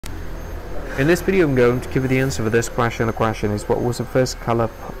In this video, I'm going to give you the answer for this question. The question is, what was the first color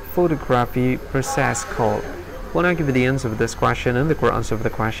photography process called? When I give you the answer for this question, and the correct answer for the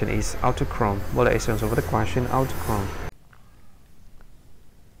question is autochrome. What is the answer for the question? Autochrome.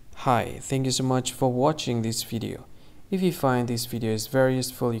 Hi, thank you so much for watching this video. If you find this video is very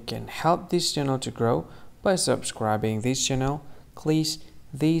useful, you can help this channel to grow by subscribing this channel. Please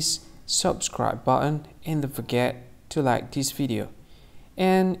this subscribe button and don't forget to like this video.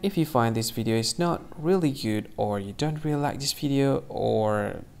 And if you find this video is not really good, or you don't really like this video,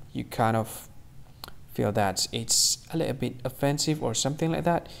 or you kind of feel that it's a little bit offensive or something like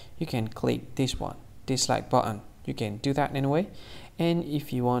that, you can click this one, dislike button. You can do that anyway. And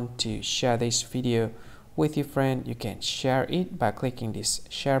if you want to share this video with your friend, you can share it by clicking this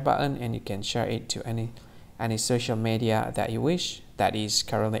share button, and you can share it to any social media that you wish that is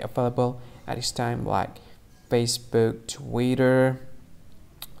currently available at this time, like Facebook, Twitter,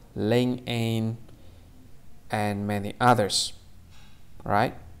 LinkedIn, and many others,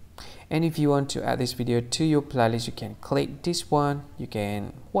 right? And if you want to add this video to your playlist, you can click this one. You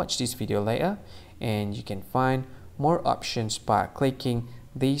can watch this video later, and you can find more options by clicking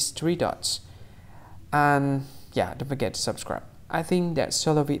these three dots. And yeah, don't forget to subscribe. I think that's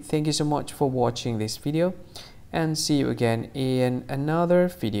all of it. Thank you so much for watching this video, and see you again in another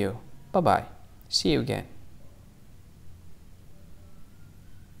video. Bye bye. See you again.